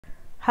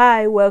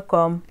Hi,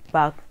 welcome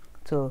back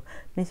to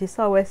Mrs.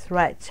 Always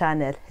Right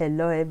channel.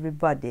 Hello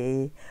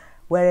everybody,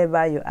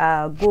 wherever you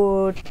are.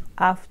 Good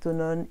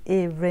afternoon,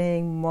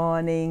 evening,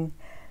 morning,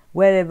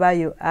 wherever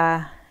you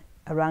are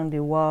around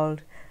the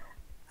world.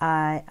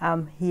 I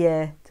am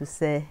here to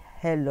say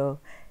hello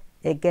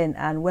again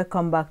and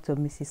welcome back to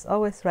Mrs.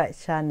 Always Right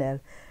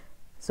channel.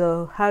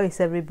 So how is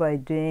everybody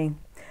doing?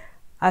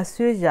 As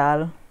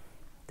usual,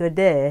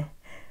 today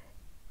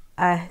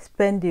I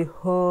spent the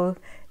whole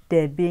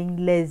day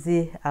being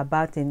lazy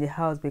about in the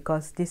house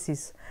because this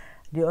is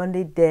the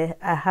only day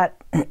I had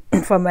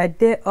for my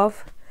day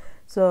off.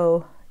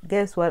 So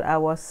guess what? I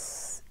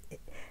was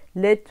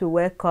late to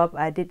wake up.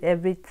 I did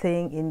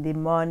everything in the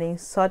morning,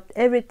 sort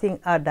everything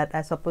out that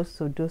I supposed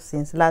to do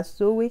since last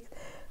 2 weeks.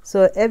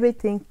 So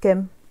everything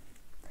came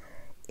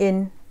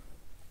in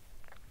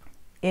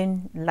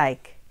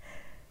like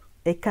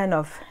a kind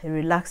of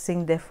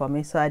relaxing day for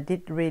me. So I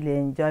did really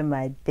enjoy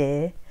my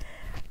day.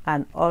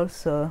 And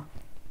also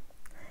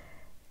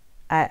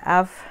I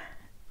have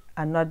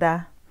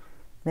another,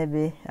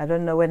 maybe I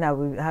don't know when I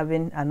will be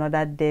having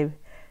another day,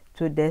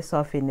 2 days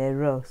off in a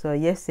row. So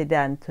yesterday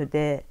and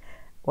today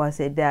was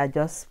a day I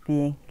just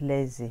being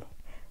lazy,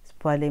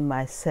 spoiling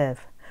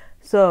myself.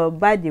 So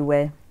by the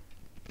way,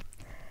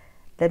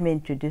 let me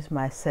introduce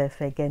myself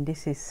again.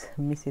 This is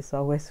Mrs.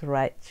 Always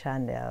Right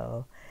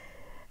channel,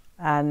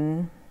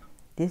 and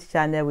this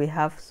channel we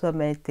have so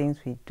many things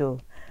we do.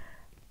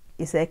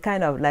 It's a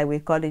kind of, like we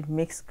call it,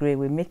 mixed grade.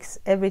 We mix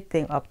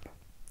everything up.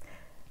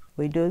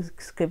 We do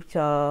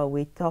scripture,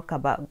 we talk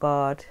about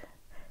God,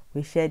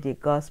 we share the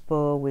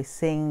gospel, we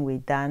sing, we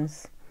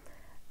dance,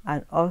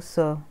 and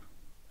also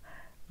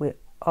we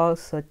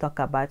talk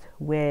about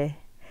where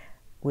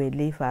we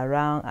live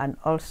around, and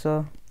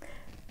also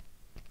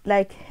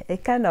like a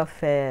kind of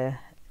so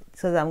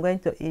I'm going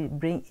to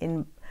bring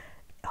in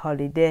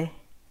holiday,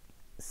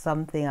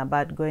 something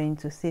about going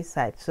to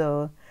seaside.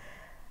 So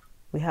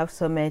we have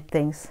so many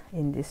things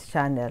in this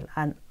channel,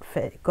 and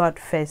God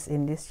first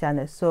in this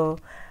channel. So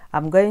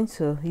I'm going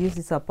to use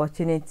this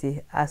opportunity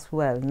as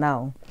well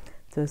now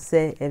to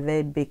say a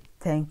very big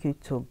thank you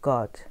to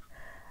God,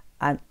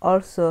 and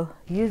also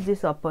use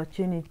this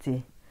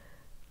opportunity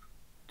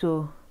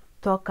to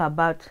talk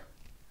about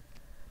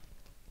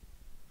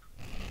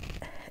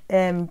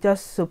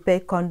just to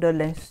pay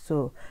condolence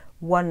to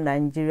one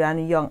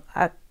Nigerian young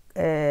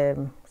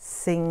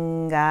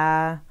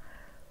singer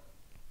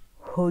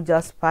who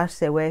just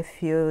passed away a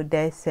few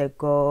days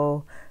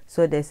ago.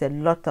 So there's a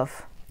lot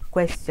of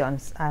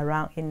questions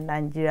around in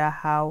Nigeria,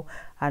 how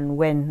and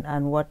when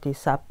and what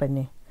is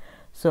happening.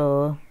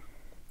 So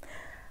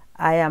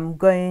I am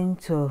going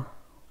to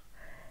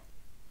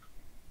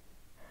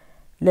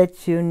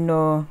let you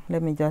know.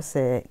 Let me just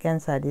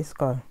answer this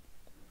call.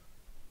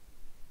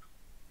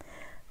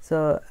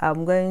 So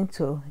I'm going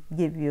to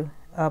give you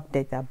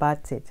update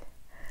about it.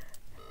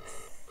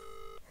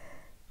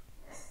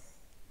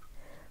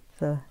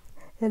 So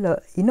hello,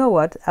 you know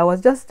what, I was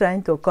just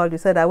trying to call you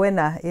so that when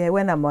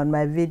I'm on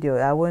my video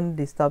I won't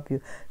disturb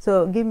you.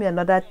 So give me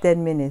another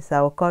 10 minutes, I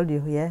will call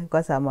you, yeah,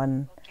 because I'm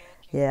on.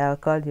 Okay. Yeah, I'll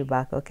call you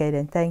back. Okay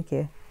then, thank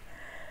you.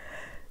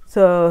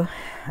 So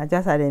I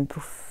just had a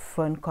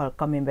phone call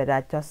coming, but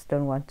I just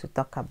don't want to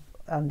talk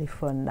on the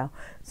phone now.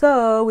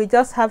 So we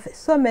just have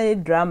so many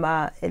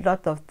drama, a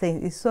lot of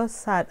things. It's so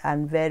sad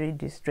and very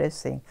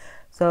distressing.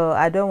 So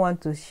I don't want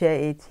to share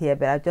it here,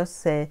 but I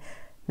just say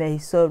may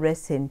his soul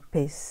rest in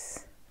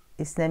peace.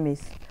 His name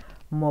is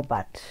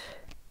Mohbad.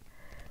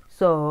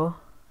 So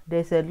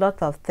there's a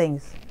lot of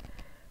things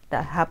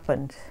that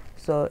happened.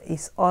 So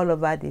it's all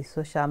over the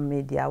social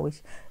media,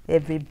 which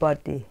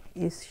everybody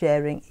is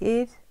sharing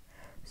it.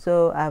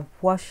 So I've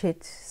watched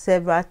it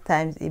several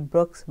times. It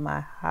broke my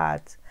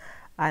heart,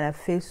 and I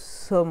feel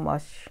so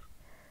much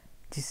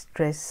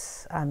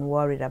distress and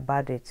worried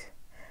about it,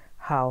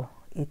 how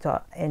it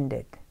all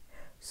ended.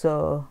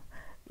 So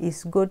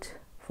it's good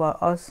for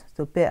us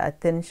to pay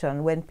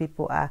attention when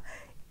people are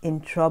in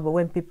trouble,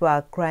 when people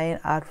are crying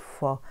out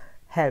for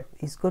help.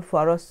 It's good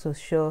for us to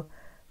show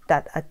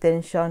that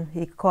attention.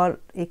 He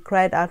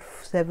cried out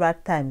several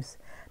times,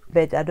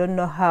 but I don't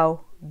know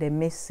how they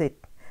missed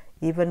it.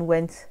 Even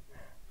went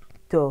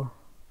to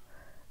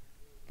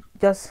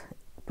just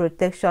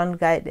protection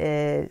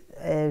guide,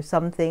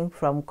 something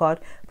from God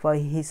for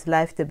his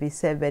life to be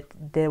saved, but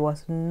there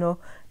was no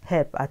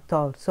help at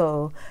all.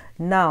 So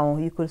now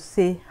you could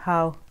see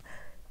how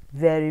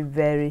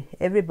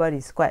everybody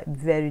is quite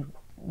very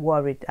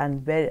worried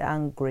and very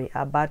angry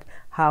about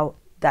how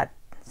that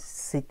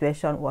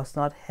situation was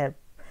not helped.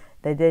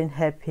 They didn't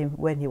help him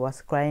when he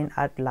was crying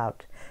out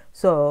loud.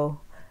 So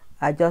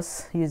I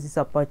just use this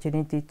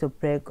opportunity to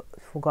pray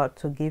for God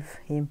to give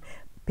him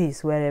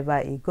peace wherever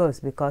he goes,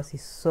 because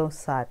he's so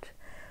sad.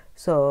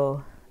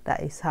 So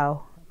that is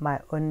how my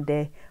own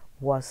day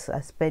was.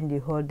 I spent the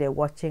whole day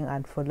watching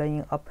and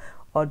following up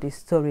all the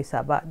stories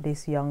about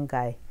this young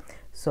guy.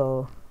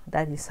 So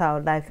that is how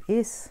life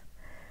is.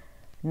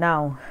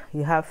 Now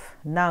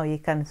you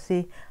can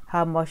see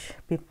how much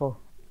people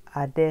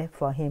are there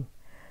for him,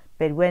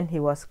 but when he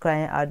was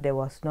crying out, there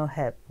was no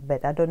help.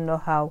 But I don't know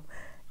how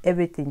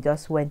everything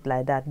just went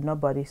like that.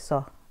 Nobody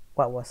saw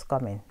what was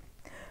coming.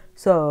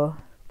 So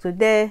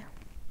today,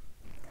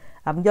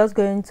 I'm just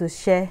going to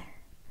share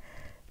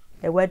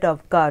a word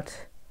of God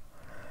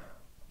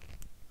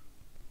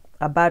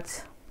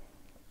about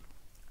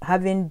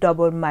having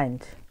double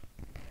mind.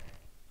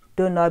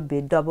 Do not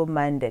be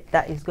double-minded.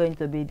 That is going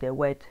to be the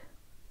word.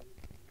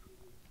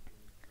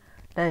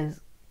 That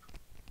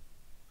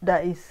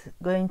is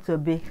going to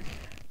be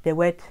the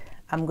word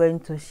I'm going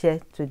to share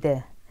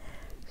today.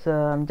 So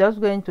I'm just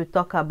going to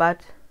talk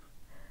about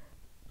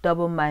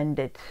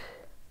double-minded.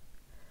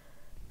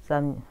 So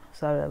I'm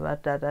sorry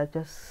about that. I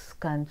just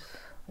don't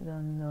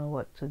know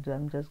what to do.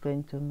 I'm just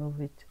going to move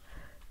it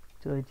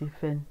to a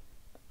different.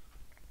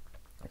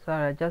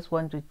 Sorry, I just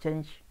want to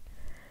change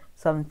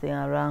something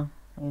around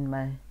in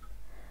my.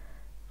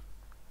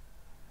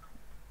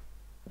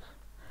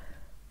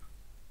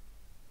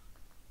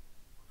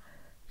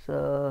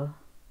 So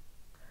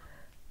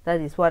that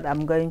is what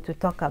I'm going to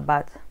talk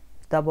about,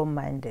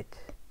 double-minded.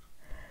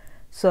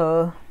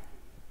 So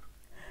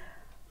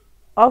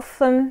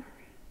often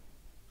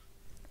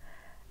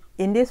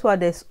in this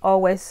world, there's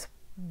always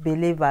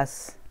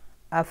believers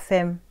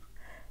affirm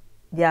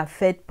their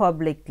faith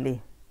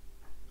publicly,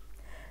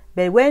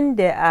 but when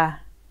they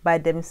are by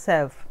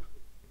themselves,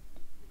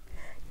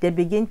 they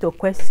begin to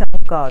question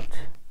God.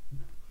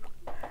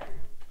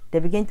 They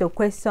begin to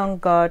question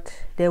God.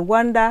 They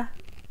wonder,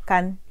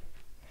 can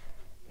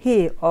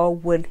he or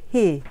will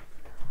he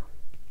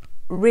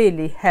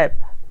really help?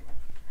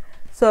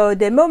 So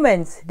the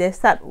moment they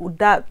start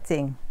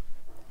doubting,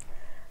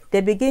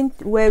 they begin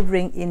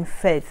wavering in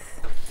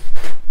faith.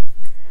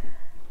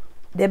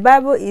 The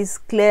Bible is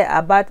clear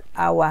about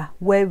our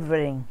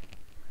wavering,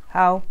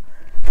 how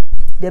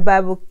the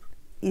Bible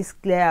is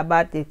clear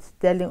about it,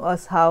 telling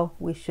us how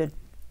we should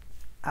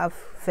have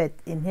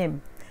faith in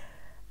him.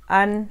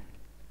 And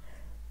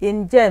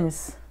in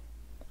James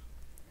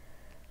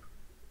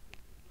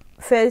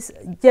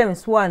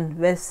 1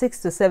 verse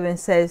 6 to 7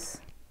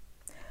 says,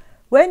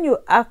 when you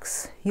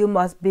ask, you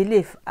must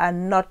believe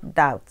and not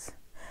doubt,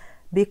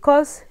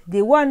 because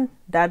the one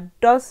that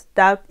does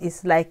doubt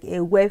is like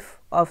a wave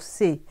of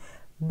sea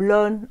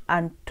blown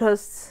and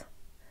tossed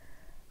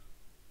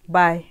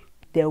by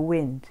the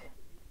wind.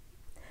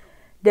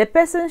 The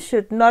person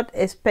should not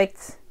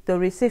expect to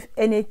receive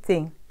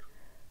anything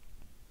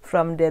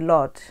from the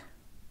Lord.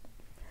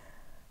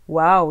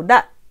 Wow,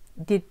 that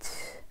did.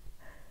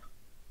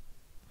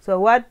 So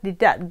what did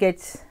that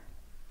get?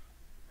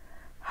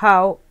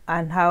 How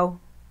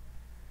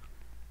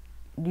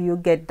do you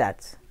get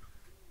that?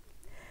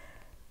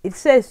 It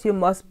says you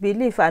must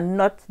believe and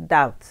not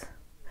doubt.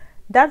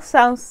 That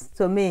sounds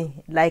to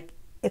me like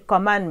a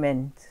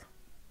commandment.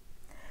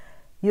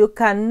 You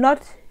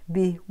cannot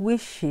be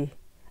wishy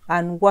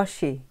and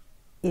washy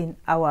in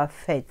our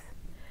faith.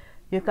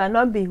 You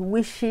cannot be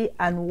wishy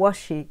and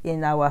washy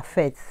in our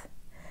faith.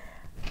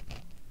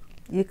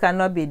 You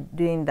cannot be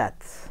doing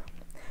that.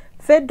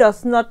 Faith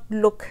does not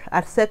look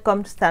at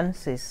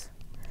circumstances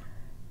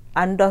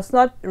and does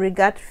not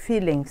regard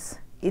feelings.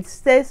 It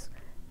stays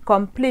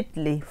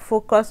completely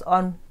focused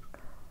on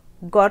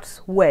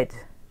God's word.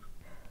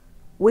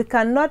 We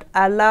cannot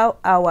allow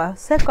our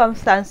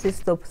circumstances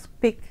to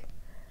speak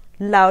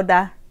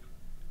louder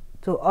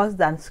to us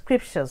than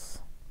scriptures.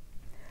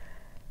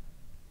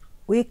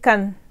 We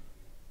can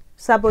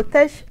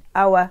sabotage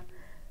our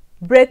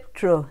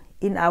breakthrough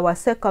in our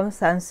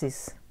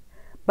circumstances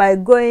by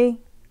going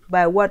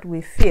by what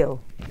we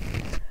feel,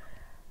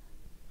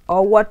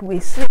 or what we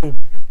see,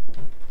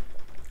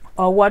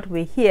 or what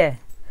we hear.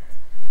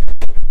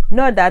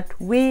 Know that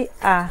we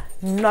are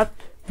not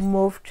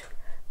moved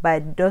by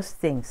those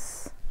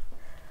things.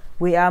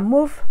 We are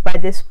moved by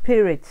the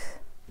Spirit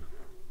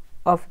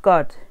of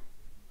God.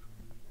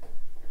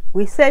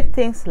 We say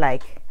things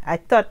like, I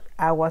thought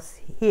I was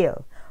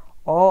healed,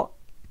 or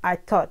I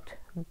thought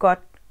God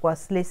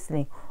was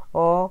listening,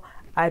 or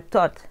I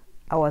thought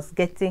I was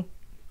getting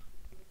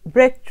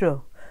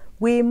breakthrough.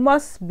 We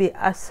must be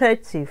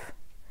assertive.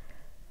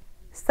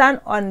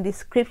 Stand on the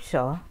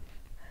scripture.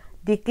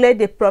 Declare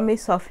the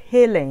promise of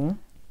healing,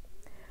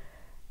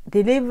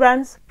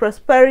 deliverance,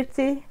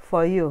 prosperity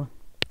for you.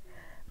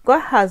 God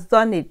has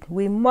done it.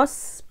 We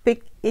must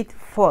speak it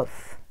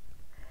forth.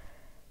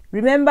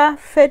 Remember,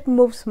 faith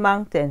moves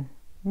mountain,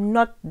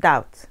 not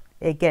doubt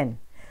again.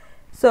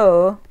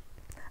 So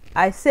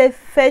I say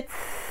faith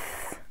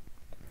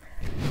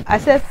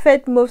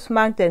moves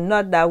mountain,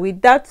 not that we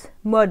doubt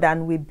more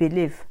than we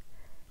believe.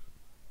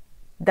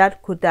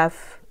 That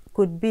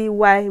could be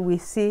why we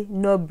see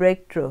no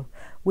breakthrough.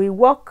 We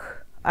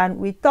walk and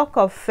we talk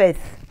of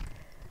faith,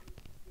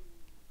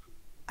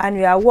 and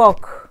your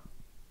walk,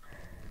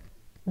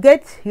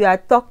 get your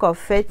talk of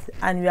faith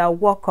and your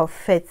walk of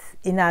faith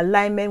in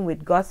alignment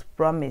with God's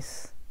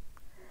promise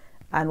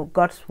and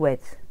God's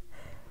word.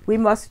 We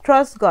must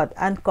trust God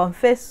and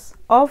confess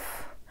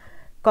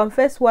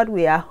what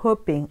we are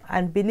hoping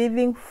and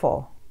believing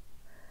for.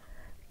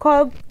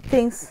 Call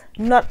things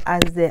not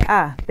as they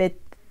are, but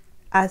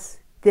as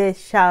they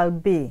shall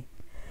be.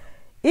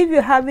 If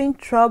you're having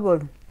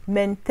trouble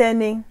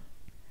maintaining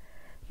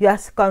your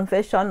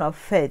confession of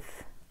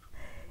faith,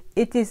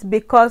 it is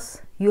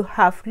because you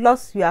have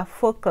lost your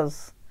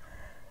focus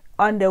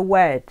on the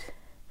word.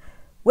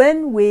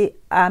 When we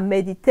are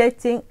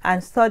meditating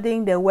and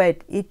studying the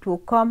word, it will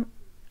come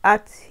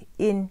out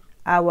in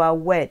our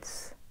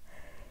words.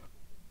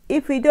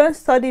 If we don't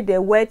study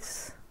the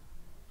words,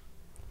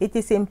 it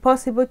is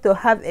impossible to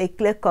have a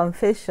clear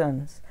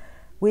confession.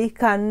 We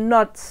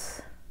cannot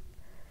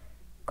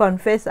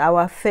confess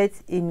our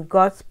faith in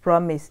God's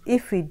promise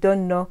if we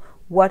don't know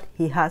what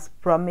He has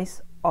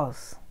promised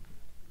us.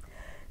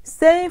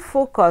 Staying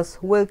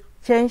focused will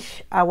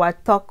change our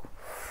talk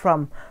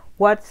from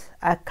what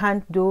I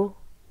can't do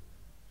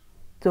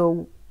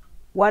to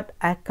what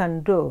I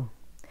can do.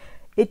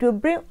 It will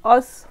bring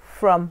us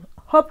from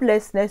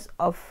hopelessness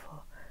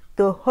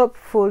to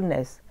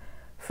hopefulness,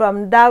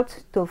 from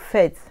doubt to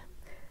faith.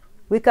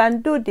 We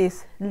can do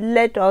this.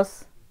 Let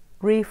us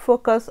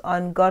refocus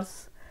on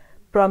God's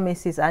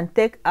promises and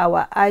take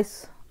our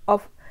eyes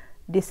off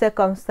the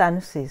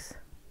circumstances.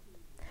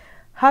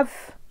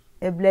 Have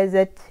a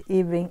blessed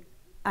evening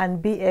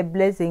and be a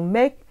blessing.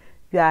 Make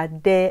your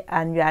day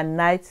and your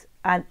night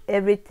and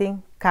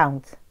everything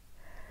count.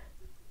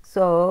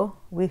 So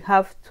we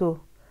have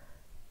to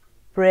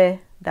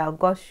pray that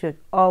God should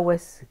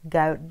always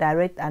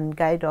direct and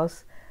guide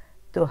us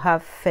to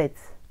have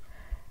faith,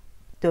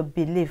 to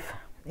believe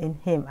in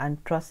Him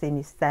and trust in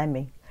His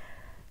timing.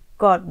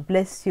 God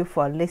bless you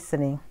for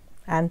listening.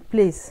 And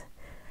please,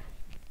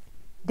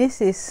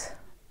 this is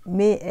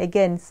me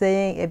again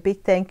saying a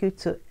big thank you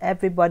to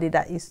everybody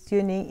that is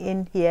tuning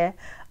in here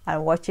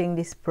and watching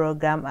this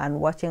program and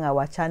watching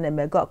our channel.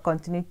 May God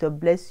continue to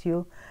bless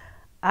you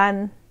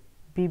and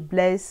be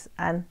blessed.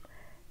 And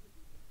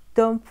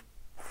don't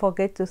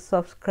forget to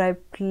subscribe,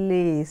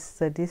 please,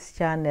 to this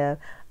channel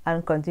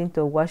and continue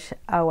to watch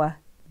our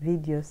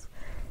videos.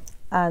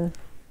 And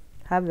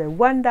have a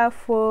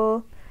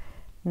wonderful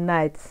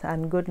night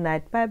and good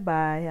night. Bye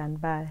bye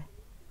and bye.